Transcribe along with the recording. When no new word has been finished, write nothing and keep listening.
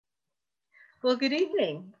Well, good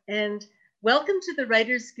evening, and welcome to the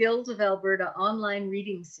Writers Guild of Alberta online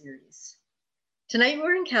reading series. Tonight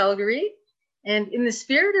we're in Calgary, and in the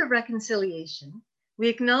spirit of reconciliation, we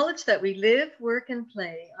acknowledge that we live, work, and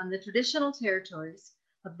play on the traditional territories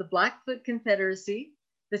of the Blackfoot Confederacy,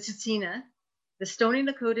 the Tsuut'ina, the Stoney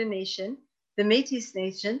Nakoda Nation, the Métis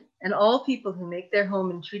Nation, and all people who make their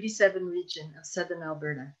home in Treaty 7 region of Southern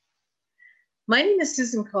Alberta. My name is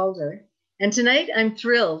Susan Calder, and tonight I'm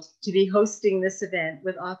thrilled to be hosting this event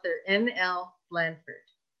with author N.L. Blandford.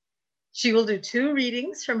 She will do 2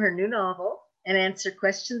 readings from her new novel and answer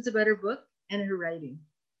questions about her book and her writing.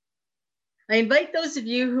 I invite those of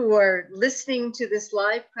you who are listening to this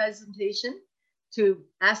live presentation to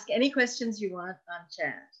ask any questions you want on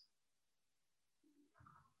chat.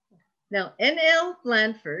 Now, N.L.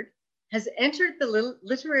 Blandford has entered the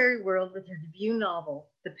literary world with her debut novel,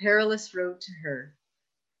 The Perilous Road to Her.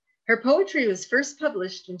 Her poetry was first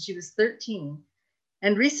published when she was 13,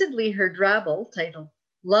 and recently her drabble, titled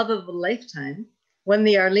Love of a Lifetime, won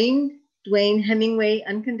the Arlene Dwayne Hemingway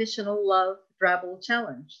Unconditional Love Drabble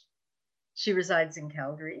Challenge. She resides in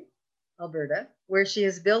Calgary, Alberta, where she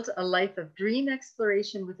has built a life of dream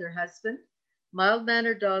exploration with her husband,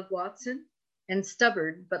 mild-mannered dog Watson, and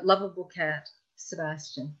stubborn but lovable cat,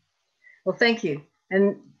 Sebastian. Well, thank you,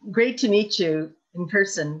 and great to meet you in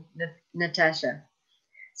person, Natasha.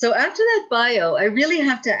 So after that bio, I really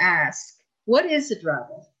have to ask, what is a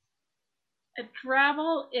drabble? A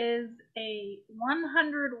drabble is a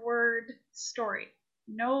 100-word story.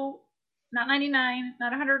 No, not 99,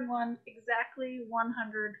 not 101, exactly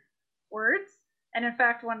 100 words. And in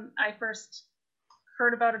fact, when I first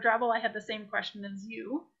heard about a drabble, I had the same question as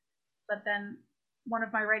you. But then one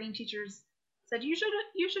of my writing teachers said, you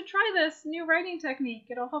should try this new writing technique.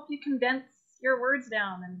 It'll help you condense your words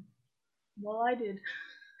down. And well, I did.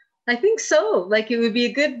 I think so. Like it would be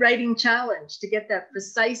a good writing challenge to get that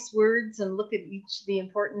precise words and look at the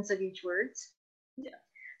importance of each word. Yeah.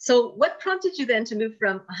 So what prompted you then to move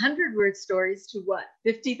from 100-word stories to what?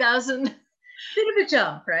 50,000? Bit of a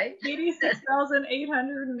jump, right?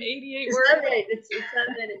 86,888 words. Is that right? It's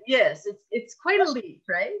not that. Yes, it's quite a leap,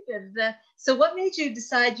 right? And so what made you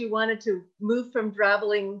decide you wanted to move from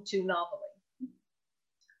drabbling to noveling?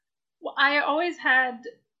 Well, I always had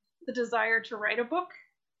the desire to write a book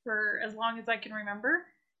for as long as I can remember.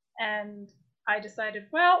 And I decided,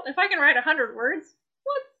 well, if I can write 100 words,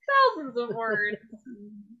 what's thousands of words?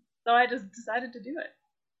 So I just decided to do it.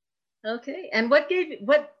 Okay. And what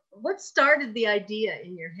started the idea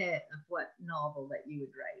in your head of what novel that you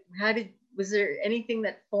would write? Was there anything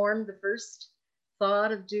that formed the first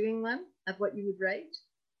thought of doing one, of what you would write?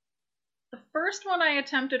 The first one I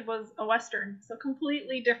attempted was a Western, so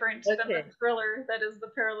completely different than the thriller that is The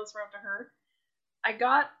Perilous Road to Her. I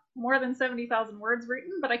got more than 70,000 words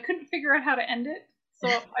written, but I couldn't figure out how to end it, so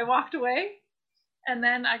I walked away. And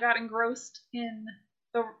then I got engrossed in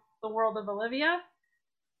the world of Olivia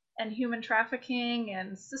and human trafficking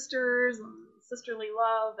and sisters and sisterly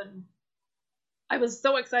love, and I was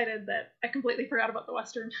so excited that I completely forgot about the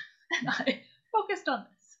Western and I focused on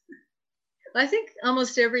this. I think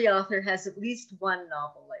almost every author has at least one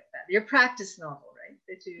novel like that. Your practice novel, right?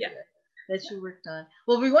 That you worked on.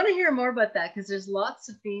 Well, we want to hear more about that because there's lots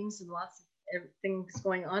of themes and lots of things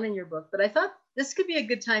going on in your book. But I thought this could be a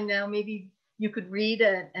good time now. Maybe you could read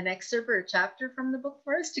an excerpt or a chapter from the book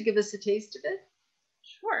for us to give us a taste of it.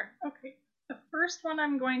 Sure. Okay. The first one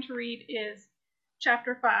I'm going to read is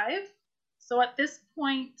chapter 5. So at this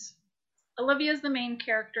point, Olivia is the main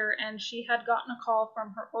character, and she had gotten a call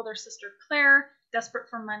from her older sister, Claire, desperate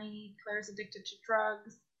for money. Claire's addicted to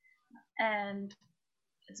drugs, and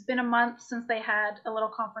it's been a month since they had a little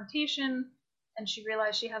confrontation, and she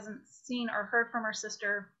realized she hasn't seen or heard from her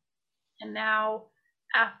sister. And now,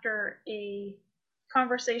 after a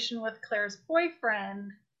conversation with Claire's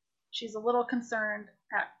boyfriend, she's a little concerned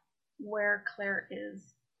at where Claire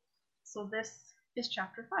is. So this is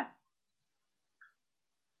chapter 5.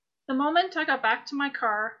 The moment I got back to my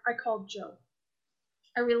car, I called Joe.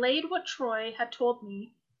 I relayed what Troy had told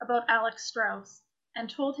me about Alex Strauss and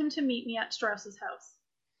told him to meet me at Strauss's house.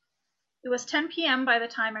 It was 10 p.m. by the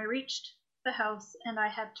time I reached the house, and I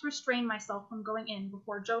had to restrain myself from going in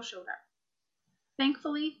before Joe showed up.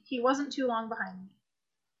 Thankfully, he wasn't too long behind me.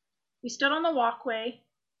 We stood on the walkway,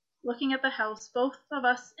 looking at the house, both of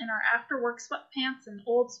us in our after-work sweatpants and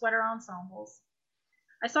old sweater ensembles.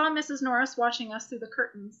 I saw Mrs. Norris watching us through the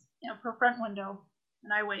curtains of her front window,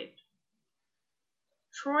 and I waved.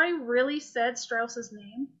 Troy really said Strauss's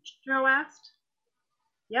name? Joe asked.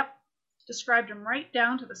 Yep, described him right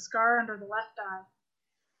down to the scar under the left eye.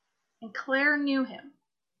 And Claire knew him.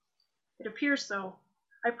 It appears so.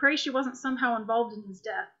 I pray she wasn't somehow involved in his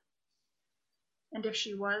death. And if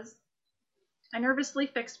she was? I nervously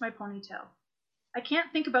fixed my ponytail. I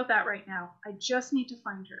can't think about that right now. I just need to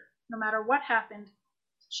find her. No matter what happened,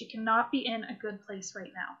 she cannot be in a good place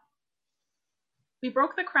right now. We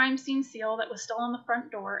broke the crime scene seal that was still on the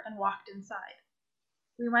front door and walked inside.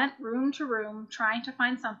 We went room to room, trying to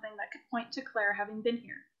find something that could point to Claire having been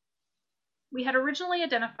here. We had originally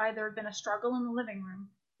identified there had been a struggle in the living room,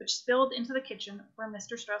 which spilled into the kitchen where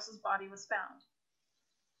Mr. Strauss's body was found.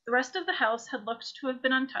 The rest of the house had looked to have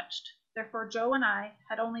been untouched, therefore Joe and I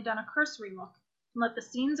had only done a cursory look and let the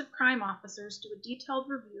scenes of crime officers do a detailed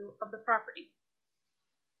review of the property.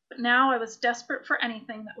 But now I was desperate for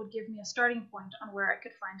anything that would give me a starting point on where I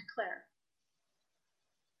could find Claire.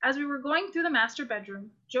 As we were going through the master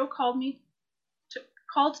bedroom, Joe called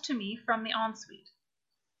to me from the ensuite.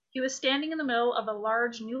 He was standing in the middle of a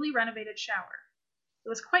large, newly renovated shower. It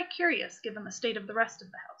was quite curious, given the state of the rest of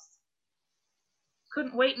the house.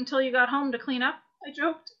 Couldn't wait until you got home to clean up, I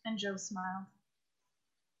joked, and Joe smiled.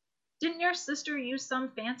 Didn't your sister use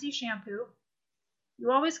some fancy shampoo?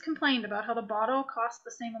 You always complained about how the bottle cost the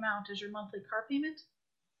same amount as your monthly car payment.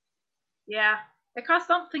 Yeah, it cost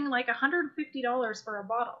something like $150 for a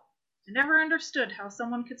bottle. I never understood how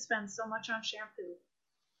someone could spend so much on shampoo.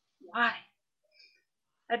 Why?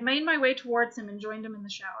 I'd made my way towards him and joined him in the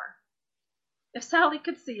shower. If Sally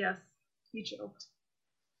could see us, he joked.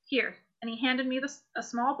 Here, and he handed me a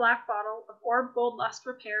small black bottle of Orb Gold Lust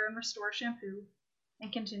Repair and Restore shampoo,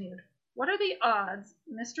 and continued, what are the odds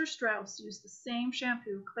Mr. Strauss used the same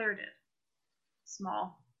shampoo Claire did?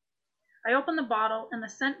 Small. I opened the bottle, and the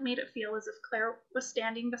scent made it feel as if Claire was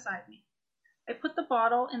standing beside me. I put the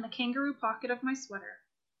bottle in the kangaroo pocket of my sweater.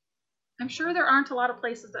 I'm sure there aren't a lot of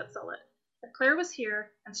places that sell it. If Claire was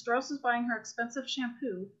here, and Strauss was buying her expensive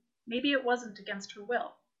shampoo, maybe it wasn't against her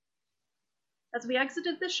will. As we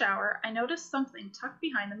exited the shower, I noticed something tucked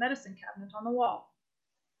behind the medicine cabinet on the wall.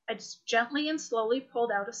 I gently and slowly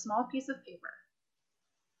pulled out a small piece of paper.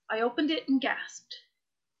 I opened it and gasped.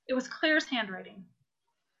 It was Claire's handwriting.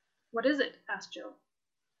 What is it? Asked Joe.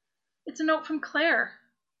 It's a note from Claire.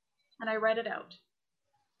 And I read it out.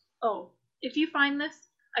 Oh, if you find this,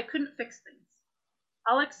 I couldn't fix things.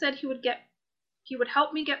 Alex said he would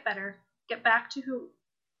help me get better, get back to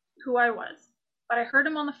who I was. But I heard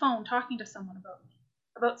him on the phone talking to someone about me,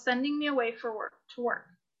 about sending me away to work.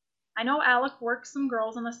 I know Alec works some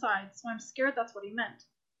girls on the side, so I'm scared that's what he meant.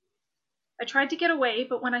 I tried to get away,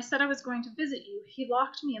 but when I said I was going to visit you, he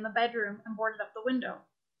locked me in the bedroom and boarded up the window.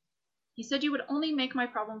 He said you would only make my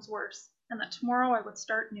problems worse, and that tomorrow I would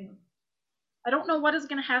start new. I don't know what is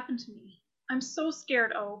going to happen to me. I'm so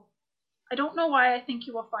scared, Oh. I don't know why I think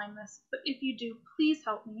you will find this, but if you do, please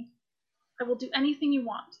help me. I will do anything you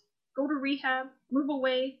want. Go to rehab, move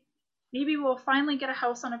away. Maybe we'll finally get a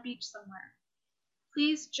house on a beach somewhere.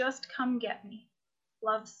 Please just come get me.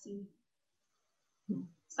 Love, C.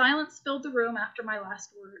 Silence filled the room after my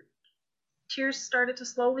last word. Tears started to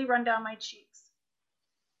slowly run down my cheeks.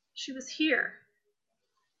 She was here.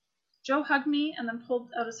 Joe hugged me and then pulled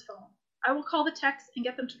out his phone. I will call the techs and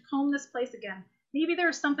get them to comb this place again. Maybe there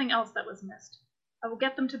is something else that was missed. I will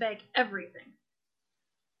get them to bag everything.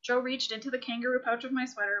 Joe reached into the kangaroo pouch of my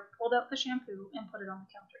sweater, pulled out the shampoo, and put it on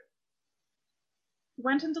the counter. He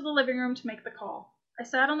went into the living room to make the call. I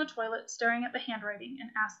sat on the toilet, staring at the handwriting, and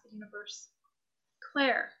asked the universe,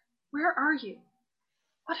 Claire, where are you?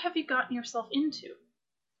 What have you gotten yourself into?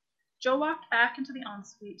 Joe walked back into the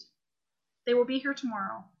ensuite. They will be here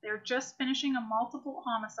tomorrow. They are just finishing a multiple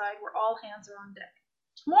homicide where all hands are on deck.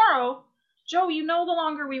 Tomorrow? Joe, you know the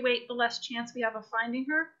longer we wait, the less chance we have of finding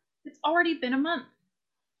her. It's already been a month.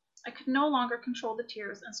 I could no longer control the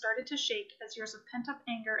tears and started to shake as years of pent-up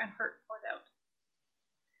anger and hurt poured out.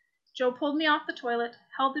 Joe pulled me off the toilet,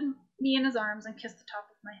 held me in his arms, and kissed the top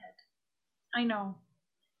of my head. I know.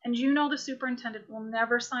 And you know the superintendent will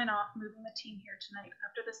never sign off moving the team here tonight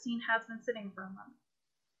after the scene has been sitting for a month,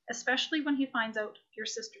 especially when he finds out your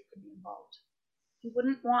sister could be involved. He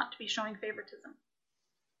wouldn't want to be showing favoritism.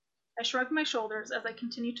 I shrugged my shoulders as I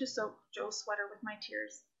continued to soak Joe's sweater with my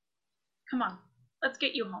tears. Come on, let's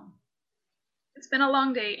get you home. It's been a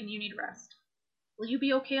long day and you need rest. Will you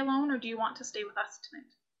be okay alone, or do you want to stay with us tonight?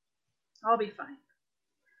 I'll be fine.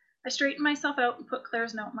 I straightened myself out and put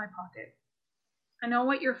Claire's note in my pocket. I know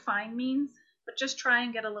what your fine means, but just try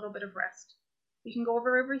and get a little bit of rest. We can go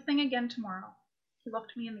over everything again tomorrow. He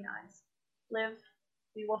looked me in the eyes. Liv,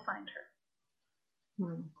 we will find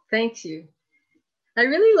her. Thank you. I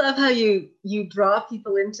really love how you draw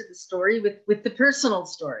people into the story with the personal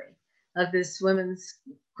story of this woman's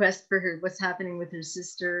quest for what's happening with her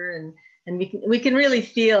sister, and we can really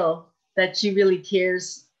feel that she really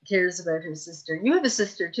cares about her sister. You have a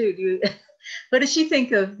sister too, do you? What does she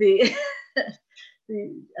think of the,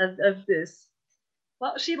 of this?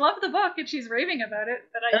 Well, she loved the book and she's raving about it,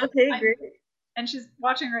 but Okay, great. And she's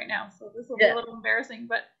watching right now, so this will be Yeah. a little embarrassing,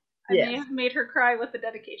 but I may have made her cry with the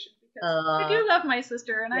dedication because I do love my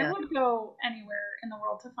sister and I would go anywhere in the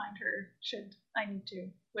world to find her should I need to,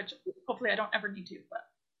 which hopefully I don't ever need to, but.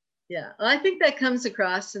 Yeah, well, I think that comes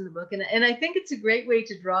across in the book, and I think it's a great way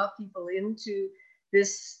to draw people into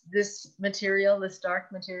this material, this dark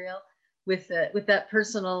material, with that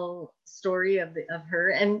personal story of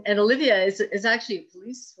her. And Olivia is actually a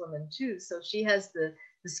policewoman too, so she has the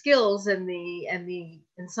skills and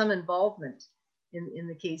some involvement in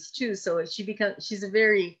the case too. So she's a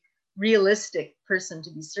very realistic person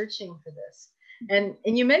to be searching for this.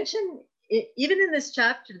 And you mentioned even in this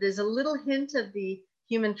chapter, there's a little hint of the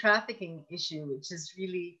human trafficking issue, which is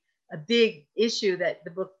really a big issue that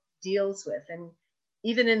the book deals with. And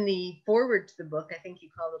even in the foreword to the book, I think you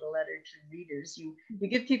call it a letter to readers, you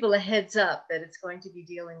give people a heads up that it's going to be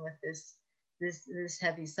dealing with this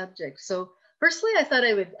heavy subject. So firstly, I thought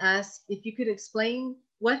I would ask if you could explain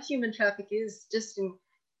what human trafficking is,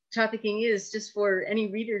 just for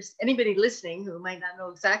any readers, anybody listening who might not know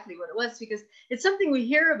exactly what it was, because it's something we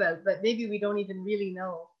hear about, but maybe we don't even really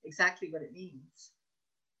know exactly what it means.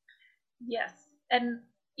 Yes, and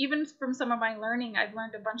even from some of my learning, I've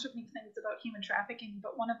learned a bunch of new things about human trafficking,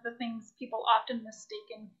 but one of the things people often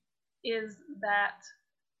mistaken is that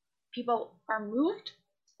people are moved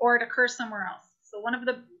or it occurs somewhere else. So one of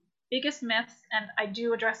the biggest myths, and I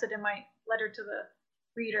do address it in my letter to the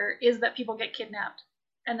reader, is that people get kidnapped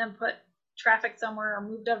and then trafficked somewhere or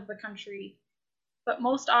moved out of the country. But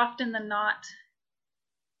most often than not,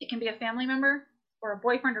 it can be a family member or a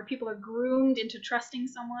boyfriend, or people are groomed into trusting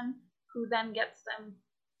someone who then gets them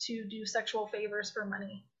to do sexual favors for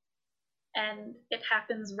money. And it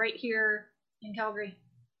happens right here in Calgary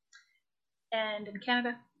and in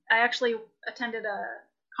Canada. I actually attended a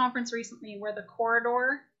conference recently where the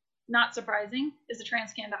corridor, not surprising, is the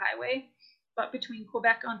Trans-Canada Highway, but between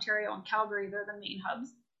Quebec, Ontario, and Calgary, they're the main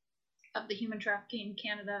hubs of the human trafficking in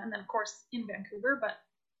Canada, and then of course in Vancouver, but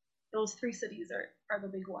those three cities are the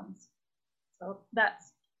big ones. So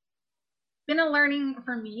that's been a learning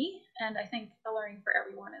for me, and I think a learning for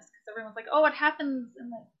everyone, is because everyone's like, oh, it happens in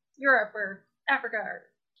like Europe or Africa or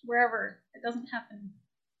wherever. It doesn't happen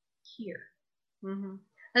here. Mm-hmm.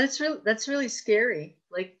 And that's really scary,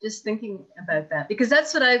 like just thinking about that, because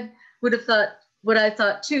that's what I would have thought, what I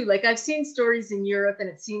thought too. Like I've seen stories in Europe, and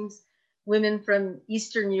it seems women from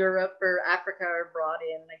Eastern Europe or Africa are brought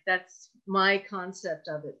in. Like that's my concept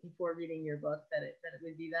of it before reading your book, that it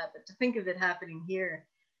would be that. But to think of it happening here,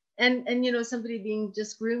 and you know, somebody being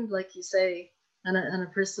just groomed, like you say, on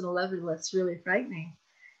a personal level, that's really frightening.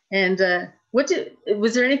 And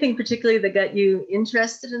was there anything particularly that got you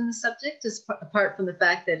interested in the subject, apart from the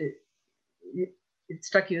fact that it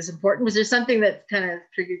struck you as important? Was there something that kind of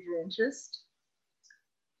triggered your interest?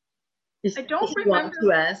 I don't remember.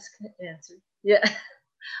 Want to answer? Yeah.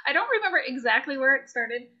 I don't remember exactly where it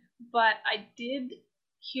started, but I did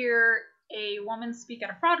hear a woman speak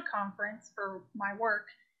at a fraud conference for my work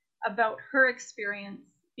about her experience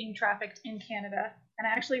being trafficked in Canada, and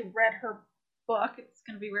I actually read her book. It's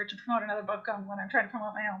going to be weird to promote another book when I'm trying to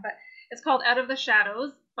promote my own, but it's called Out of the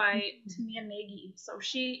Shadows by Tamia Nagy. So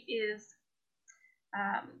she is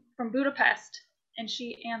from Budapest, and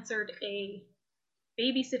she answered a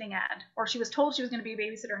babysitting ad, or she was told she was going to be a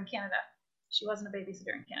babysitter in Canada. She wasn't a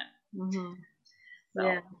babysitter in Canada. Mm-hmm.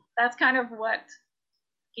 So that's kind of what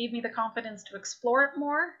gave me the confidence to explore it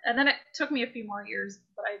more. And then it took me a few more years,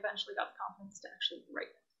 but I eventually got the confidence to actually write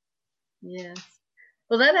it. Yes.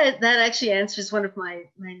 Well, that actually answers one of my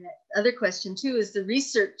other question too, is the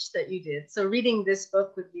research that you did. So reading this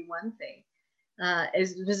book would be one thing.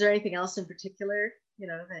 Was there anything else in particular, you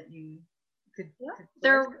know, that you could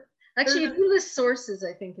actually, you do list sources,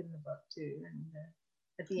 I think, in the book too, and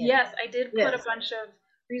at the end. Yes, I did put a bunch of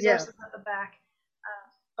resources at the back.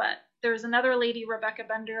 But there's another lady, Rebecca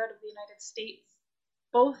Bender, out of the United States.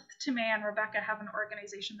 Both Tamia and Rebecca have an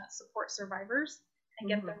organization that supports survivors and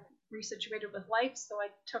get them resituated with life. So I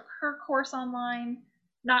took her course online.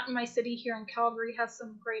 Not in My City here in Calgary has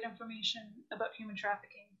some great information about human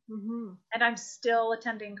trafficking. And I'm still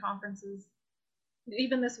attending conferences,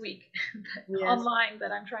 even this week, online,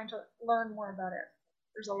 that I'm trying to learn more about it.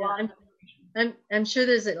 There's a lot of information. I'm sure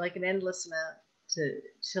there's like an endless amount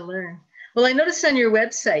to learn. Well, I noticed on your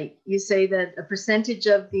website, you say that a percentage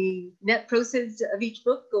of the net proceeds of each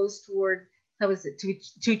book goes toward, how is it,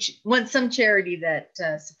 to some charity that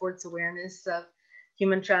supports awareness of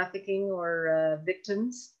human trafficking or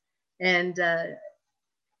victims. And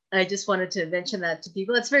I just wanted to mention that to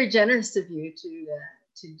people. It's very generous of you to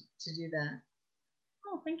do that.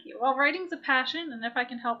 Oh, thank you. Well, writing's a passion, and if I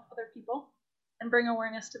can help other people and bring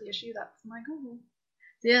awareness to the issue, that's my goal.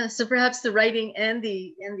 Yeah, so perhaps the writing and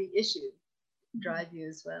the issue drive you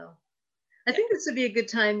as well. I think this would be a good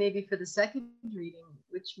time maybe for the second reading,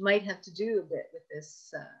 which might have to do a bit with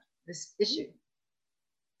this this issue.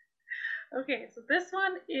 Okay, so this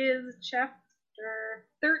one is chapter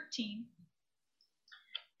 13.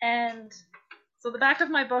 And so the back of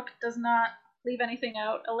my book does not leave anything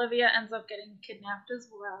out. Olivia ends up getting kidnapped as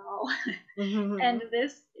well. And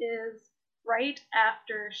this is right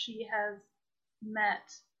after she has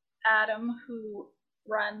met Adam, who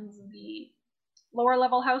runs the lower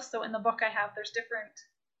level house. So in the book I have, there's different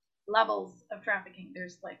levels of trafficking.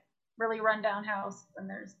 There's like really rundown house, and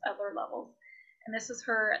there's other levels. And this is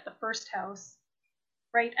her at the first house,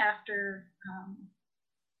 right after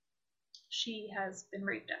she has been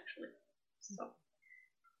raped, actually. So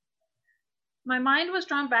my mind was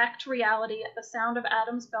drawn back to reality at the sound of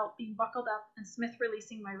Adam's belt being buckled up and Smith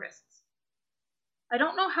releasing my wrists. I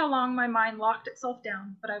don't know how long my mind locked itself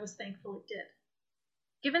down, but I was thankful it did.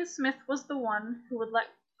 Given Smith was the one who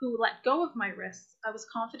let go of my wrists, I was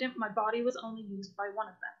confident my body was only used by one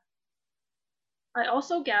of them. I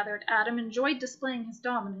also gathered Adam enjoyed displaying his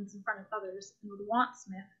dominance in front of others and would want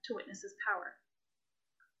Smith to witness his power.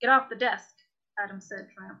 Get off the desk, Adam said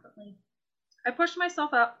triumphantly. I pushed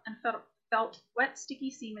myself up and felt wet,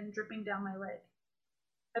 sticky semen dripping down my leg.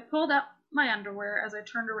 I pulled up my underwear as I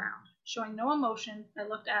turned around. Showing no emotion, I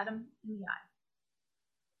looked Adam in the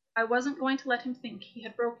eye. I wasn't going to let him think he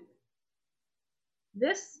had broken it.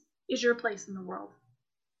 This is your place in the world.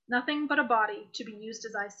 Nothing but a body to be used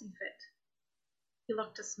as I see fit. He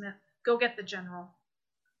looked to Smith. Go get the general.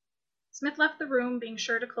 Smith left the room, being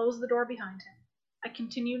sure to close the door behind him. I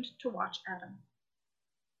continued to watch Adam.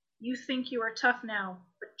 You think you are tough now,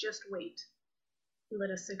 but just wait. He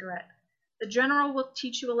lit a cigarette. The general will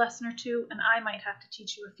teach you a lesson or two, and I might have to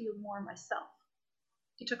teach you a few more myself.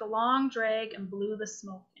 He took a long drag and blew the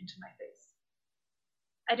smoke into my face.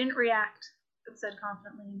 I didn't react, but said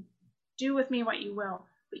confidently, do with me what you will,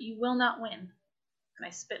 but you will not win. And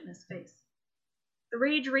I spit in his face. The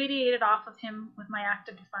rage radiated off of him with my act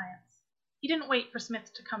of defiance. He didn't wait for Smith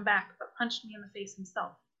to come back, but punched me in the face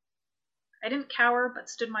himself. I didn't cower, but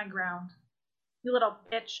stood my ground. You little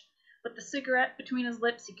bitch. With the cigarette between his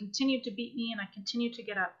lips, he continued to beat me, and I continued to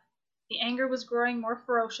get up. The anger was growing more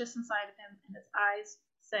ferocious inside of him, and his eyes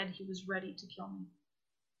said he was ready to kill me.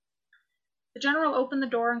 The general opened the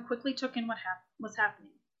door and quickly took in what was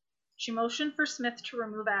happening. She motioned for Smith to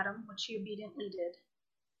remove Adam, which he obediently did.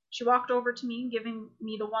 She walked over to me, giving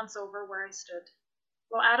me the once-over where I stood.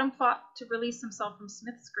 While Adam fought to release himself from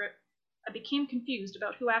Smith's grip, I became confused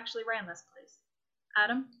about who actually ran this place,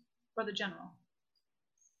 Adam or the general.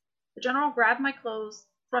 The general grabbed my clothes,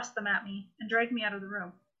 thrust them at me, and dragged me out of the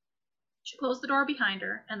room. She closed the door behind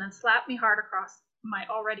her and then slapped me hard across my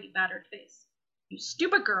already battered face. You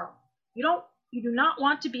stupid girl! You do not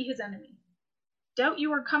want to be his enemy. Doubt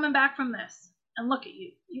you are coming back from this. And look at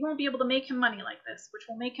you. You won't be able to make him money like this, which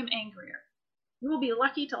will make him angrier. You will be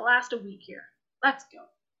lucky to last a week here. Let's go.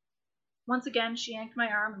 Once again, she yanked my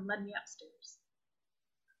arm and led me upstairs.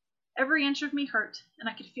 Every inch of me hurt, and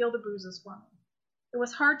I could feel the bruises forming. It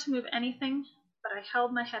was hard to move anything, but I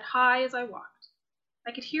held my head high as I walked.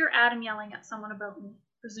 I could hear Adam yelling at someone about me,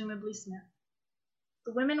 presumably Smith.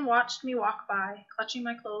 The women watched me walk by, clutching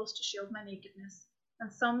my clothes to shield my nakedness,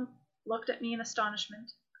 and some looked at me in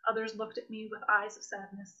astonishment. Others looked at me with eyes of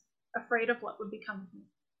sadness, afraid of what would become of me.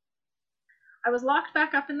 I was locked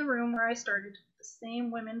back up in the room where I started. The same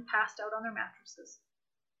women passed out on their mattresses.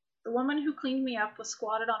 The woman who cleaned me up was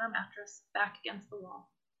squatted on her mattress, back against the wall.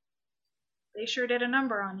 They sure did a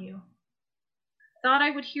number on you. Thought I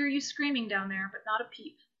would hear you screaming down there, but not a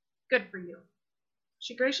peep. Good for you.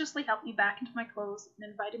 She graciously helped me back into my clothes and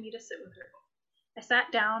invited me to sit with her. I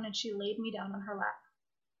sat down, and she laid me down on her lap.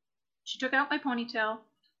 She took out my ponytail.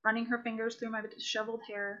 Running her fingers through my disheveled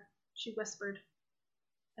hair, she whispered,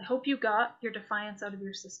 I hope you got your defiance out of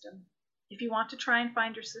your system. If you want to try and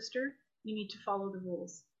find your sister, you need to follow the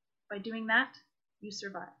rules. By doing that, you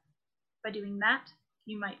survive. By doing that,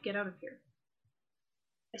 you might get out of here.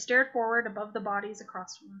 I stared forward above the bodies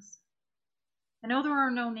across from us. I know there are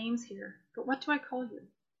no names here, but what do I call you?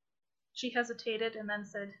 She hesitated and then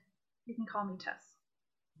said, You can call me Tess.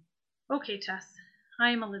 Okay, Tess, I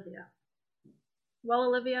am Olivia. Well,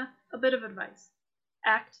 Olivia, a bit of advice.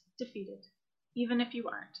 Act defeated, even if you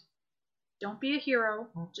aren't. Don't be a hero,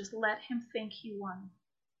 just let him think he won.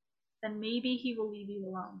 Then maybe he will leave you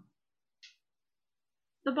alone.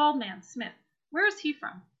 The bald man, Smith. Where is he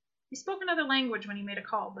from? He spoke another language when he made a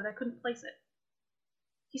call, but I couldn't place it.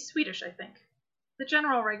 He's Swedish, I think. The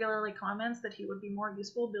general regularly comments that he would be more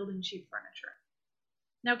useful building cheap furniture.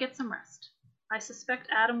 Now get some rest. I suspect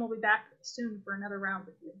Adam will be back soon for another round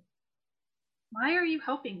with you. Why are you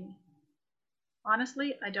helping me?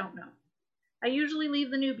 Honestly, I don't know. I usually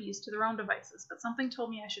leave the newbies to their own devices, but something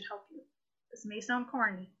told me I should help you. This may sound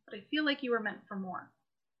corny, but I feel like you were meant for more.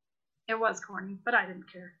 It was corny, but I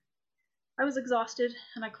didn't care. I was exhausted,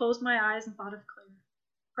 and I closed my eyes and thought of Claire.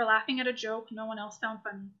 Her laughing at a joke no one else found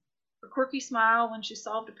funny. Her quirky smile when she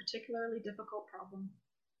solved a particularly difficult problem.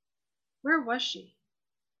 Where was she?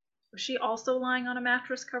 Was she also lying on a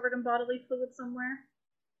mattress covered in bodily fluid somewhere?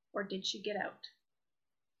 Or did she get out?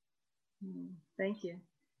 Thank you.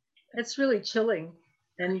 That's really chilling.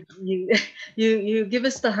 And you you give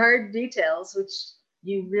us the hard details, which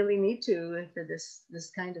you really need to for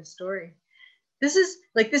this kind of story. This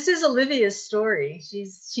is Olivia's story.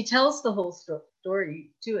 She tells the whole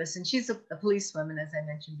story to us, and she's a policewoman, as I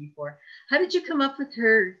mentioned before. How did you come up with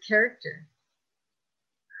her character?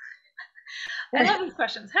 I love these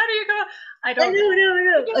questions. How do you go? I don't know.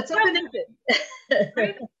 No. Let's open it.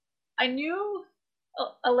 Right? I knew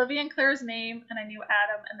Olivia and Claire's name, and I knew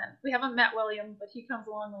Adam, and then we haven't met William, but he comes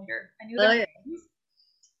along later. I knew their names,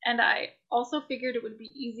 and I also figured it would be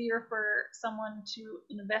easier for someone to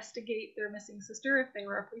investigate their missing sister if they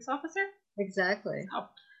were a police officer. Exactly. So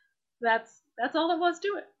that's all there was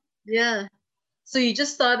to it. Yeah. So you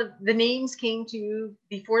just thought of the names came to you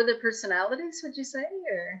before the personalities, would you say?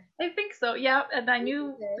 Or I think so, yeah. And I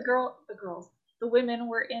knew the women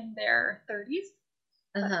were in their 30s,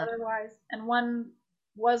 but otherwise, and one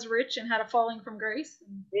was rich and had a falling from grace.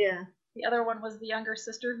 And yeah. The other one was the younger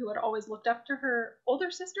sister who had always looked up to her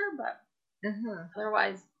older sister, but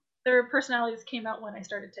otherwise, their personalities came out when I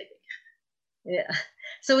started taking. Yeah.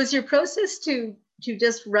 So was your process to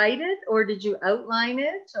just write it, or did you outline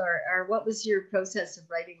it, or what was your process of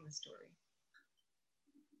writing the story?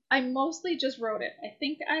 I mostly just wrote it. I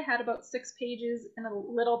think I had about 6 pages in a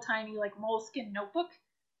little tiny like moleskin notebook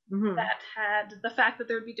that had the fact that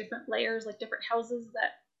there would be different layers, like different houses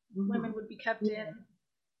that women would be kept in,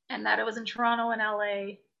 and that it was in Toronto and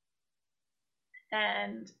LA,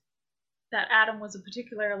 and that Adam was a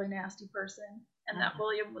particularly nasty person, and that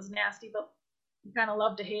William was nasty, but you kind of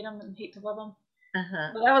love to hate him and hate to love him.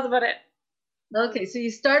 But that was about it. Okay, so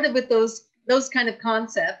you started with those kind of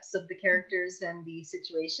concepts of the characters and the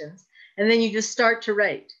situations, and then you just start to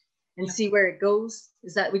write and see where it goes.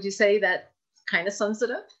 Would you say that kind of sums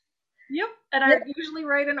it up? Yep. And I usually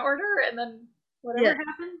write in order, and then whatever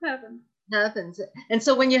happens. And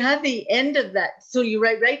so when you have the end of that, so you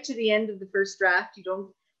write right to the end of the first draft.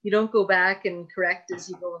 You don't go back and correct as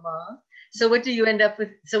you go along. So what do you end up with?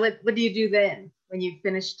 So what do you do then when you've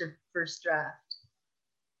finished the first draft?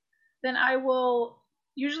 Then I'll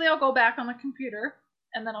go back on the computer,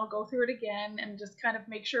 and then I'll go through it again and just kind of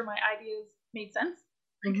make sure my ideas made sense.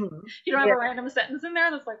 You don't have a random sentence in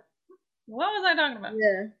there that's like, what was I talking about?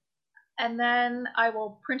 Yeah. And then I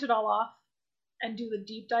will print it all off and do the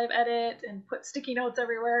deep dive edit and put sticky notes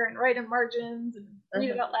everywhere and write in margins and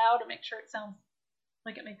read it out loud to make sure it sounds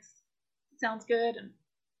like it sounds good. And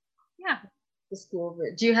yeah. Just go over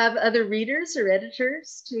it. Do you have other readers or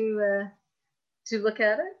editors to look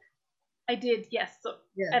at it? I did, yes. So,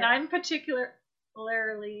 and I'm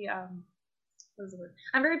particularly, I'm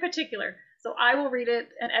very particular. So I will read it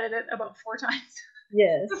and edit it about 4 times.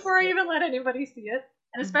 Yes. Before I even let anybody see it.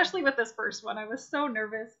 And especially with this first one, I was so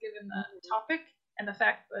nervous given the topic and the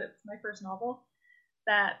fact that it's my first novel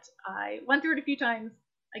that I went through it a few times.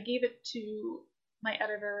 I gave it to my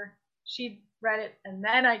editor. She read it, and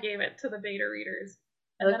then I gave it to the beta readers.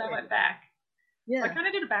 And then I went back. Yeah. So I kind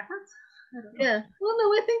of did it backwards. Yeah. Well,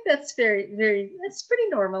 no, I think that's that's pretty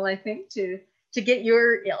normal, I think, to get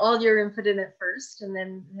all your input in it first, and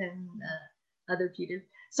then other people.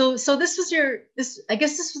 So this was I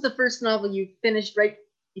guess this was the first novel you finished, right?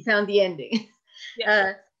 You found the ending.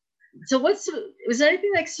 Yeah. So was there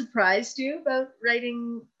anything like surprised you about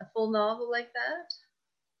writing a full novel like that?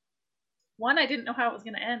 One, I didn't know how it was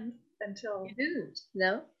going to end until... You didn't?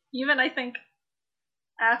 No? Even, I think,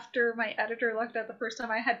 after my editor looked at the first time,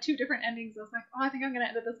 I had 2 different endings. I was like, oh, I think I'm going to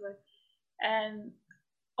end it this way. And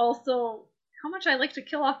also, how much I like to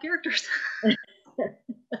kill off characters. I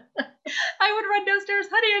would run downstairs,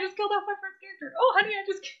 honey, I just killed off my first character. Oh, honey, I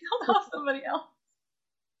just killed off somebody else.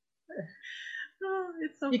 Oh,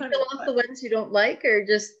 it's so funny. You kill off the ones you don't like, or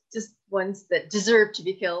just ones that deserve to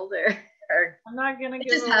be killed, or I'm not gonna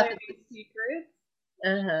give away secrets.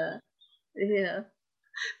 Yeah.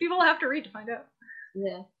 People have to read to find out.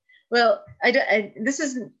 Yeah. Well, this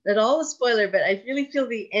isn't at all a spoiler, but I really feel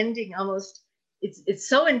the ending almost, it's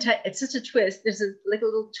so intense. It's such a twist. There's like a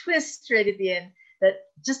little twist right at the end that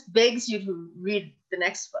just begs you to read the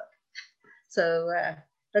next book. So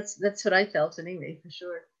that's what I felt anyway, for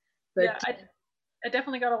sure. But yeah, I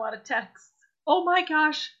definitely got a lot of texts. Oh my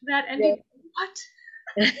gosh, that ending! Yeah.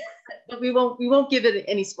 What? But we won't give it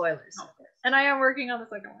any spoilers. No. And I am working on the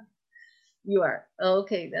second one. You are. Oh,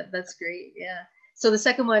 okay, that's great. Yeah. So the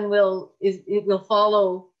second one will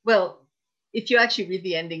follow. Well, if you actually read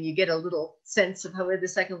the ending, you get a little sense of how the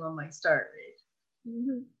second one might start, right?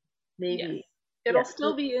 Mm-hmm. Maybe yes. It'll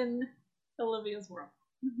still be in Olivia's world.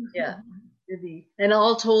 Yeah, and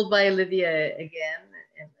all told by Olivia again,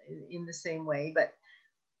 in the same way. But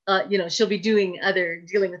she'll be dealing with other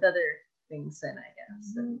things then, I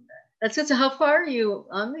guess. Mm-hmm. That's good. So how far are you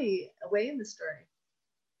on the way in the story?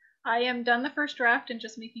 I am done the first draft and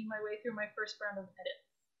just making my way through my first round of edits.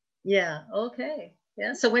 Yeah. Okay.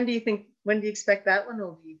 Yeah. So when do you expect that one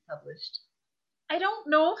will be published? I don't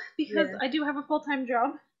know, because I do have a full-time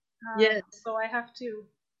job. Yes. So I'll have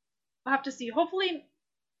to see. Hopefully,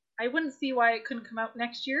 I wouldn't see why it couldn't come out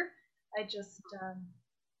next year. I just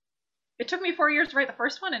it took me 4 years to write the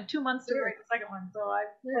first one and 2 months to write the second one. So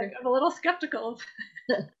I'm a little skeptical of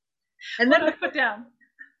and then what I put down.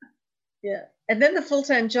 Yeah. And then the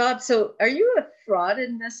full-time job. So are you a fraud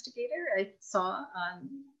investigator? I saw on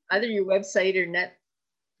either your website or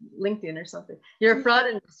LinkedIn or something. You're a fraud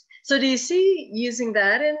investigator. So do you see using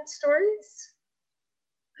that in stories?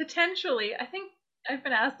 Potentially. I think I've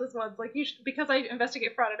been asked this once, like, because I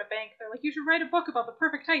investigate fraud at a bank, they're like, you should write a book about the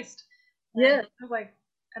perfect heist. And yeah. I was like,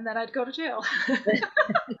 and then I'd go to jail.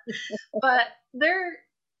 But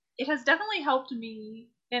it has definitely helped me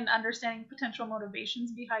in understanding potential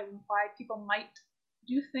motivations behind why people might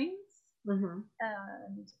do things,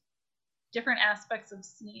 and different aspects of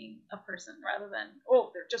seeing a person rather than, oh,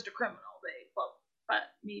 they're just a criminal. But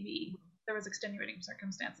maybe there was extenuating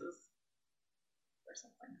circumstances or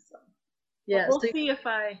something. So yeah, we'll see if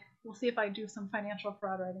I do some financial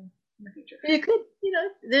fraud writing in the future. You could,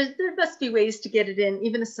 there must be ways to get it in,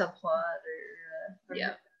 even a subplot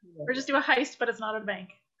or just do a heist, but it's not a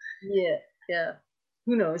bank. Yeah.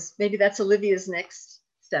 Who knows? Maybe that's Olivia's next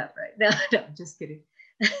step, right? No, I'm just kidding.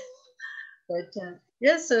 But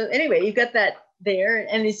yeah. So anyway, you got that there,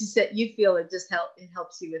 and as you said, you feel it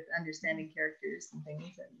helps you with understanding characters and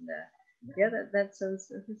things, and that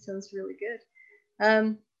sounds really good.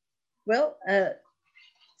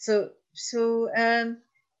 So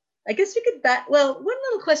I guess we could one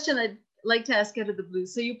little question I'd like to ask out of the blue.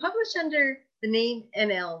 So you publish under the name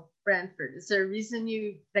NL Brantford. Is there a reason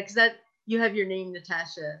because that you have your name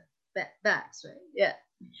Natasha Bax, right? Yeah.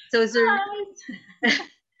 So is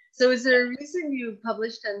there a reason you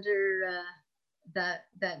published under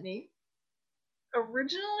that name?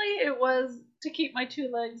 Originally, it was to keep my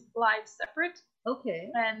two lives separate.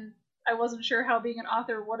 Okay. And I wasn't sure how being an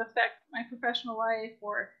author would affect my professional life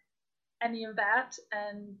or any of that.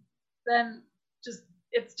 And then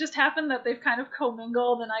it's just happened that they've kind of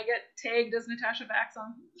commingled, and I get tagged as Natasha Bax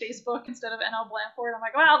on Facebook instead of NL Blandford. I'm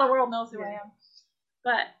like, wow, the world knows who I am.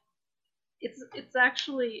 But it's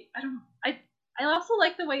actually, I don't know. I also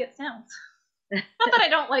like the way it sounds. Not that I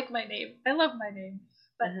don't like my name. I love my name.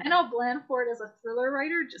 But NL Blandford as a thriller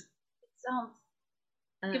writer it sounds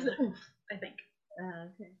gives it oomph, I think.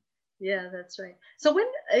 Okay. Yeah, that's right. So when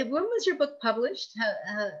was your book published?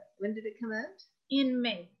 When did it come out? In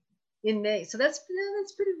May. In May. So that's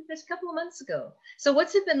a couple of months ago. So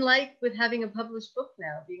what's it been like with having a published book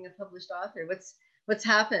now, being a published author? What's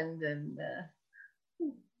happened? And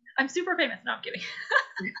I'm super famous. No, I'm kidding.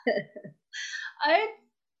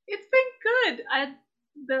 It's been good.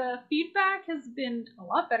 The feedback has been a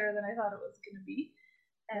lot better than I thought it was going to be,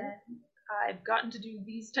 and I've gotten to do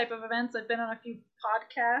these type of events. I've been on a few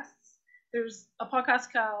podcasts. There's a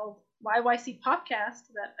podcast called YYC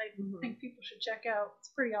Podcast that I think people should check out. It's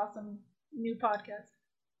a pretty awesome new podcast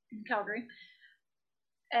in Calgary.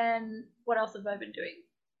 And what else have I been doing?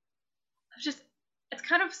 It's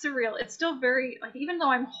kind of surreal. It's still very, like, even though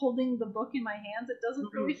I'm holding the book in my hands, it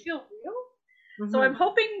doesn't really feel real. So I'm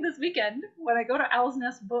hoping this weekend, when I go to Owl's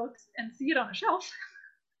Nest Books and see it on a shelf,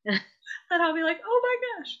 that I'll be like, oh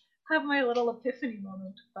my gosh, have my little epiphany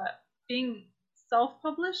moment. But being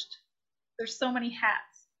self-published, there's so many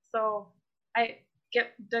hats. So I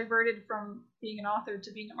get diverted from being an author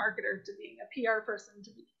to being a marketer to being a PR person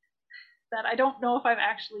that I don't know if I've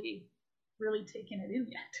actually really taken it in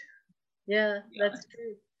yet. Yeah, that's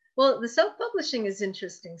true. Well, the self-publishing is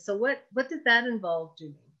interesting. So what did that involve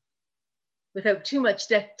doing? Without too much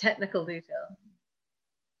technical detail.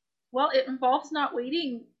 Well, it involves not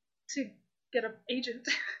waiting to get an agent.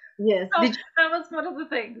 Yes. So that was one of the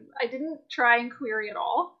things. I didn't try and query at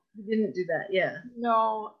all. You didn't do that, yeah.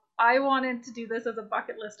 No, I wanted to do this as a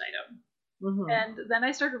bucket list item. Mm-hmm. And then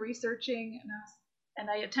I started researching, and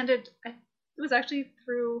I attended. It was actually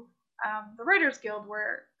through the Writers Guild,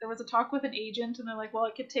 where there was a talk with an agent, and they're like, "Well,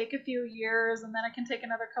 it could take a few years, and then it can take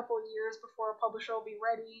another couple of years before a publisher will be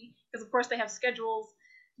ready, because of course they have schedules."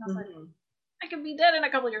 And I was like, "I could be dead in a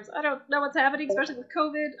couple of years. I don't know what's happening, especially with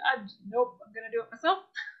COVID. Nope, I'm gonna do it myself."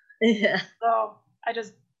 Yeah. So I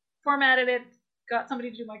just formatted it, got somebody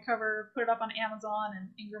to do my cover, put it up on Amazon and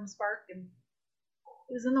Ingram Spark, and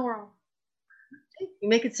it was in the world. You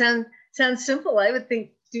make it sound simple. I would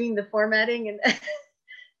think doing the formatting and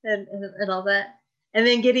and all that, and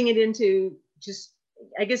then getting it into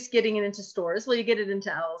getting it into stores. Well, you get it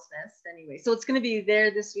into Owl's Nest anyway, so it's going to be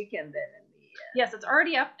there this weekend then. Yes, it's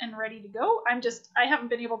already up and ready to go. I haven't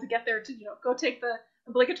been able to get there to go take the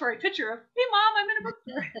obligatory picture of, "Hey Mom, I'm in a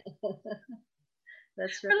bookstore."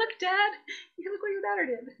 That's right. Or, "Look, Dad, you can look what your daughter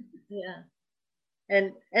did." Yeah,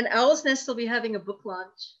 and Owl's Nest will be having a book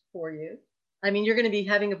launch for you. I mean, you're going to be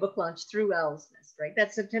having a book launch through Owl's Nest, right?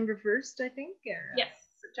 That's September 1st, I think. Yes,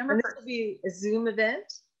 September 1st. This will be a Zoom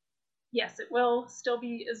event. Yes, it will still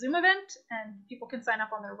be a Zoom event, and people can sign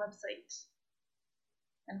up on their website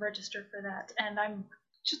and register for that. And I'm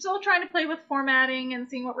still trying to play with formatting and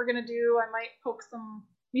seeing what we're going to do. I might poke some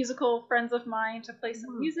musical friends of mine to play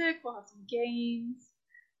some music. We'll have some games,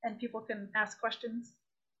 and people can ask questions.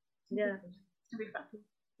 Yeah. It'll be fun.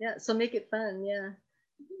 Yeah, so make it fun, yeah.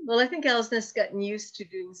 Well, I think Owl's Nest's gotten used to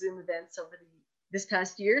doing Zoom events over this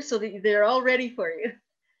past year, so that they're all ready for you.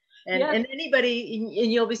 And and anybody,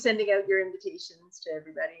 and you'll be sending out your invitations to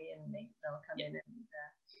everybody, and they'll come in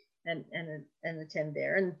and attend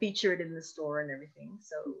there and feature it in the store and everything.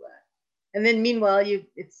 So, and then meanwhile,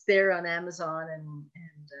 it's there on Amazon and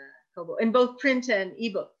Kobo in both print and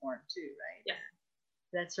ebook form too, right? Yeah,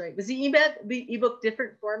 that's right. Was the ebook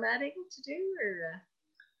different formatting to do, or?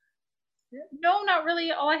 Yeah. No, not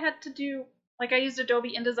really. All I had to do, I used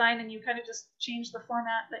Adobe InDesign, and you kind of just change the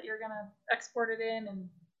format that you're gonna export it in, and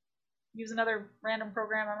use another random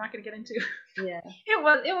program I'm not gonna get into. Yeah. It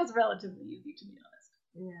was relatively easy, to be honest.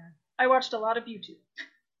 Yeah. I watched a lot of YouTube.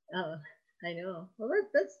 Oh, I know. Well,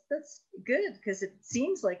 that's good, because it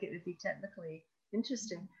seems like it would be technically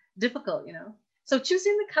interesting, difficult, So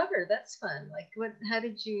choosing the cover, that's fun. How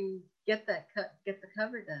did you get the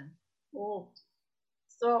cover done? Oh,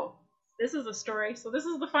 so this is a story. So this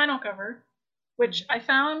is the final cover, which I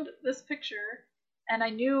found this picture, and I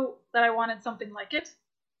knew that I wanted something like it.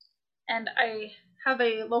 And I have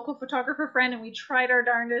a local photographer friend, and we tried our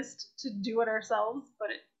darndest to do it ourselves, but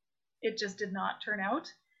it just did not turn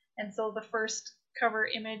out. And so the first cover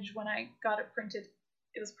image, when I got it printed,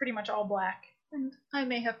 it was pretty much all black, and I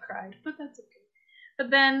may have cried, but that's okay.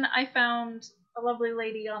 But then I found a lovely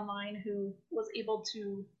lady online who was able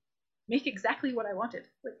to make exactly what I wanted.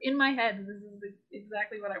 In my head, this is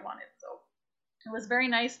exactly what I wanted. So it was very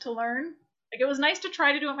nice to learn. It was nice to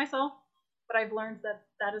try to do it myself, but I've learned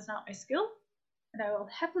that is not my skill, and I will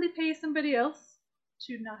happily pay somebody else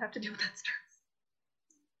to not have to deal with that stress.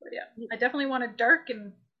 But yeah, I definitely wanted dark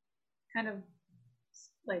and kind of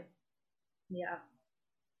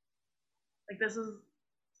this is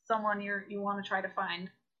someone you want to try to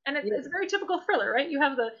find. And it's a very typical thriller, right? You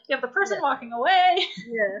have the person walking away.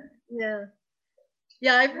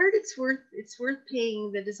 Yeah, I've heard it's worth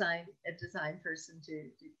paying a design person to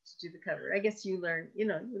do the cover. I guess you learn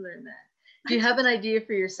that. Do you have an idea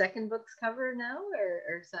for your second book's cover now,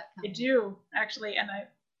 or is that coming? I do, actually, and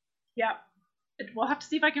we'll have to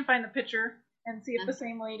see if I can find the picture and see if the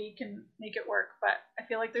same lady can make it work. But I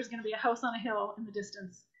feel like there's going to be a house on a hill in the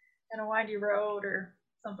distance and a windy road or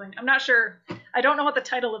something. I'm not sure. I don't know what the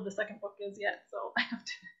title of the second book is yet, so I have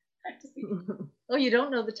to see. Oh, you don't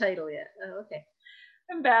know the title yet? Oh, okay.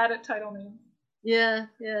 I'm bad at title names. Yeah,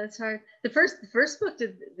 it's hard. The first book,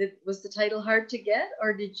 was the title hard to get,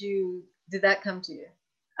 or did that come to you?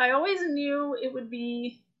 I always knew it would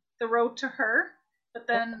be The Road to Her, but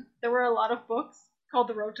then there were a lot of books called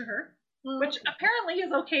The Road to Her, which apparently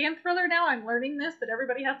is okay in thriller now. I'm learning this, that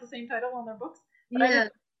everybody has the same title on their books, but I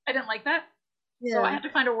didn't like that. Yeah. So I had to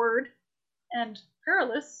find a word, and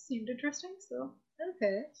perilous seemed interesting, so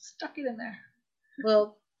stuck it in there.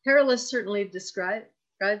 Well, perilous certainly describes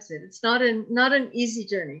it. It's not an easy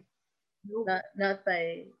journey. Nope. Not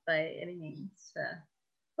by any means.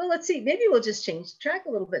 Well, let's see. Maybe we'll just change track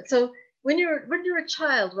a little bit. So when you were a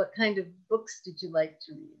child, what kind of books did you like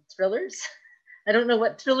to read? Thrillers? I don't know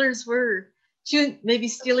what thrillers were. Maybe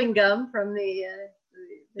stealing gum from the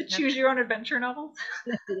choose your own adventure novels.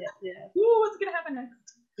 Yeah. Ooh, what's gonna happen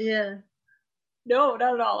next? Yeah. No,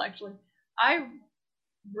 not at all, actually. I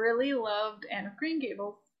really loved Anne of Green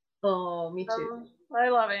Gables. Oh, me too. I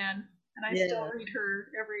love Anne, and I still Yeah. read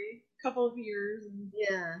her every couple of years. And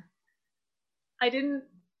Yeah. I didn't.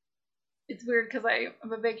 It's weird because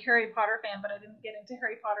I'm a big Harry Potter fan, but I didn't get into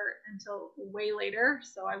Harry Potter until way later,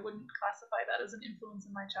 so I wouldn't classify that as an influence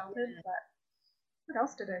in my childhood. Yeah. But what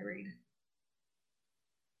else did I read?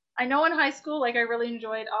 I know in high school, like I really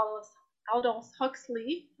enjoyed Aldous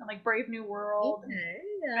Huxley and like Brave New World and Okay.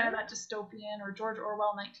 kind Yeah. of that dystopian, or George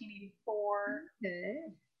Orwell 1984.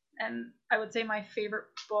 Okay. And I would say my favorite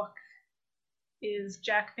book is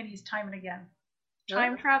Jack Finney's Time and Again. Oh,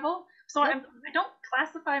 Time travel. So oh, I don't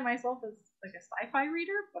classify myself as like a sci-fi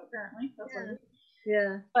reader, but apparently that's what I yeah. read.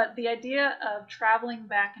 Yeah. But the idea of traveling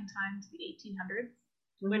back in time to the 1800s,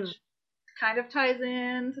 Mm-hmm. which kind of ties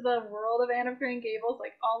into the world of Anne of Green Gables,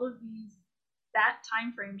 like all of these, that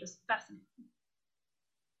time frame just fascinates me.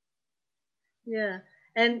 Yeah.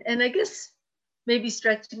 And I guess maybe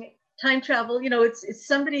stretching it, time travel, it's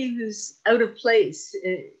somebody who's out of place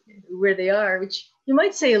where they are, which you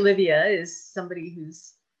might say Olivia is somebody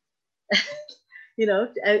who's,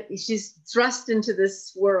 she's thrust into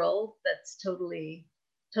this world that's totally,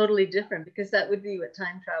 totally different, because that would be what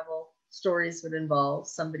time travel stories would involve,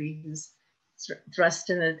 somebody who's thrust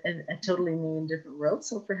in a totally new and different world.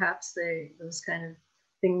 So perhaps those kind of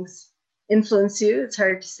things influence you. It's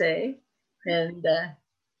hard to say. And,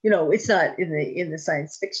 it's not in the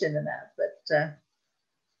science fiction and that, but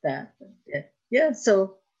that, yeah.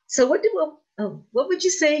 So what would you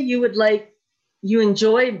say you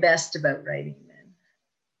enjoy best about writing then?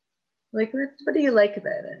 Like, what do you like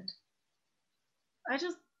about it? I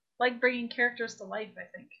just like bringing characters to life, I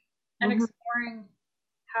think, and Mm-hmm. exploring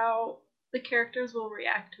how the characters will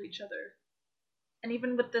react to each other. And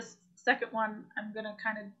even with this second one, I'm going to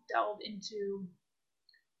kind of delve into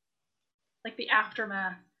like the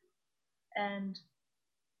aftermath and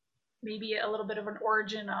maybe a little bit of an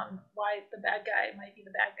origin on why the bad guy might be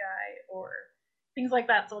the bad guy or things like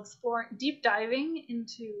that. So exploring, deep diving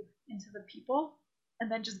into the people, and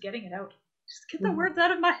then just getting it out. Just get the Mm-hmm. words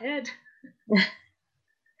out of my head.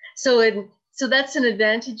 So that's an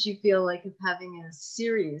advantage you feel like of having a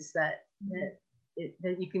series that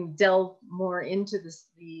you can delve more into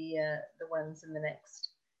the ones in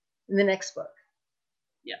the next book.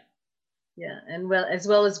 Yeah. Yeah, and as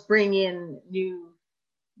well as bring in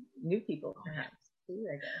new people perhaps too,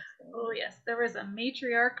 I guess. Oh yes, there is a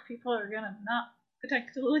matriarch people are gonna not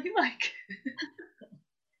particularly like.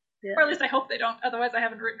 Yeah. Or at least I hope they don't. Otherwise, I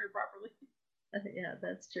haven't written her properly. Yeah,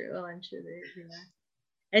 that's true. Well, I'm sure they are.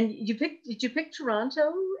 And did you pick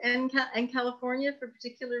Toronto and California for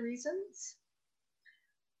particular reasons?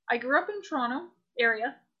 I grew up in Toronto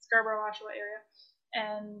area, Scarborough, Oshawa area,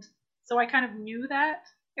 and so I kind of knew that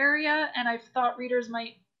area, and I thought readers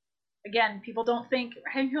might. Again, people don't think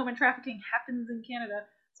human trafficking happens in Canada,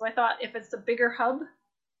 so I thought if it's a bigger hub,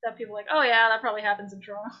 that people are like, oh yeah, that probably happens in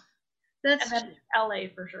Toronto, and That's then true. LA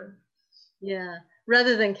for sure. Yeah,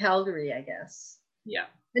 rather than Calgary, I guess. Yeah.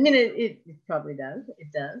 I mean, it probably does. It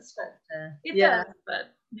does, but It yeah, does,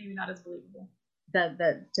 but maybe not as believable.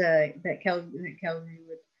 that Calgary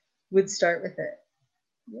would start with it.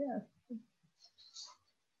 Yeah.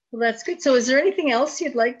 Well, that's good. So, is there anything else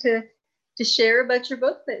you'd like to share about your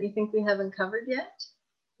book that you think we haven't covered yet?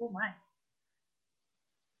 Oh my.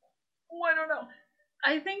 Oh, I don't know.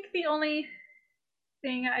 I think the only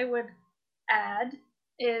thing I would add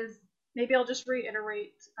is maybe I'll just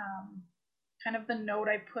reiterate kind of the note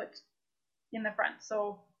I put in the front.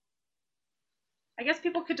 So I guess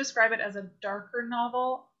people could describe it as a darker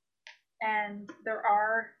novel, and there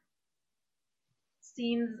are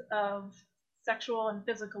scenes of sexual and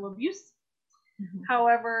physical abuse. Mm-hmm.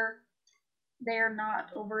 However, they are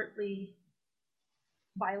not overtly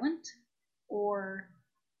violent,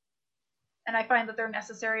 and I find that they're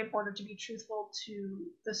necessary in order to be truthful to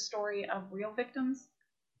the story of real victims.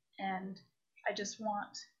 And I just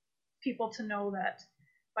want people to know that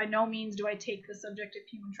by no means do I take the subject of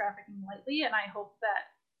human trafficking lightly, and I hope that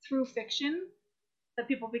through fiction that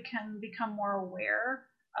people can become more aware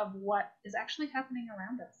of what is actually happening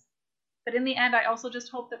around us. But in the end, I also just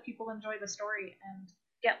hope that people enjoy the story and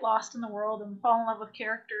get lost in the world and fall in love with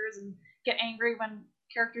characters and get angry when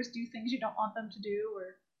characters do things you don't want them to do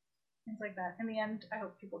or things like that. In the end, I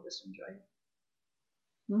hope people just enjoy it.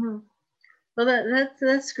 Mm-hmm. Well,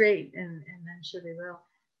 that's great, and I'm sure they will.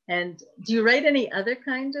 And do you write any other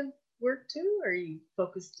kind of work too, or are you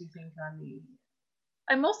focused, do you think, on the?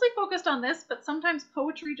 I'm mostly focused on this, but sometimes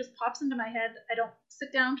poetry just pops into my head. I don't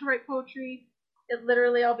sit down to write poetry. it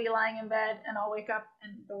literally, I'll be lying in bed and I'll wake up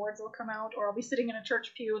and the words will come out, or I'll be sitting in a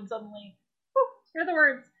church pew and suddenly, whoo, here are the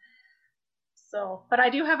words. So, but I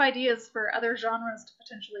do have ideas for other genres to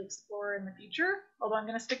potentially explore in the future, although I'm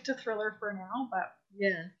going to stick to thriller for now, but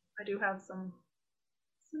yeah, I do have some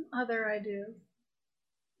other ideas.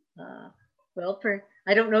 Well,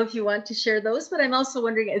 I don't know if you want to share those, but I'm also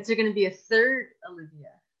wondering, is there going to be a third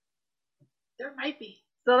Olivia? There might be.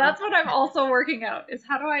 So that's what I'm also working out, is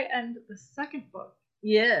how do I end the second book?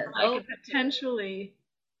 Yeah. I could potentially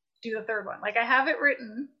do the third one. Like, I have it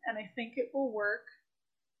written, and I think it will work,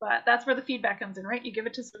 but that's where the feedback comes in, right? You give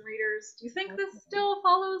it to some readers. Do you think this still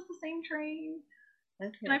follows the same train?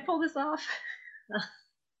 Okay. Can I pull this off?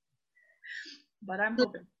 But I'm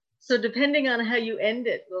hoping. So depending on how you end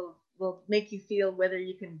it will make you feel whether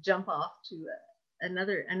you can jump off to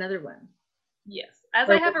another one. Yes. As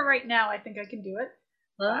I have it right now, I think I can do it.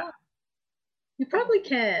 Well, you probably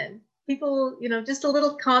can. People, just a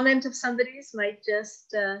little comment of somebody's might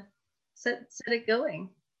just set it going.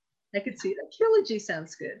 I could see that. Trilogy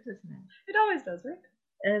sounds good, doesn't it? It always does, right?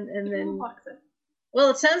 And then, well,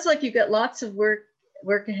 it sounds like you've got lots of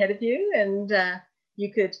work ahead of you, and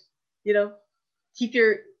you could,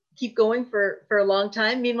 keep going for a long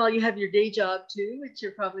time. Meanwhile, you have your day job too, which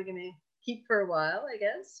you're probably going to keep for a while, I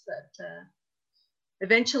guess. But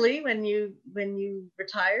eventually, when you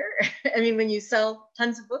retire, I mean, when you sell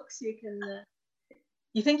tons of books, you can.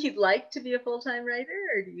 You think you'd like to be a full-time writer,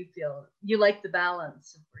 or do you feel you like the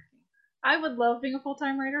balance of working? I would love being a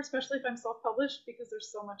full-time writer, especially if I'm self-published, because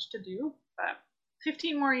there's so much to do. But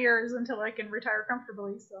 15 more years until I can retire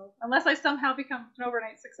comfortably. So unless I somehow become an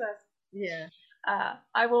overnight success, yeah,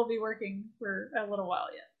 I will be working for a little while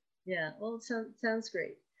yet. Yeah, well, it sounds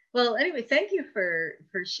great. Well, anyway, thank you for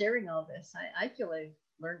sharing all this. I feel I've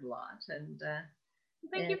learned a lot, and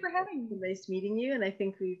thank you for having me. Nice meeting you, and I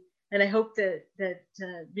think I hope that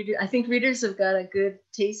I think readers have got a good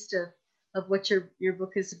taste of what your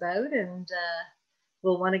book is about, and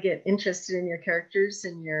will want to get interested in your characters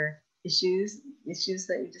and your issues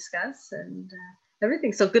that you discuss and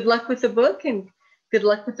everything. So good luck with the book, and good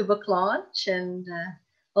luck with the book launch, and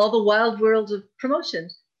all the wild world of promotion.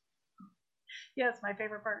 Yes, my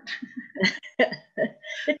favorite part.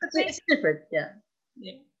 It's different, yeah.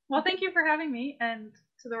 Well, thank you for having me, and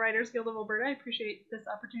to the Writers Guild of Alberta, I appreciate this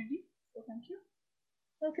opportunity. So thank you.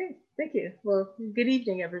 Okay, thank you. Well, good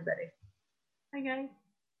evening, everybody. Hi, guys.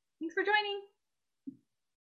 Thanks for joining.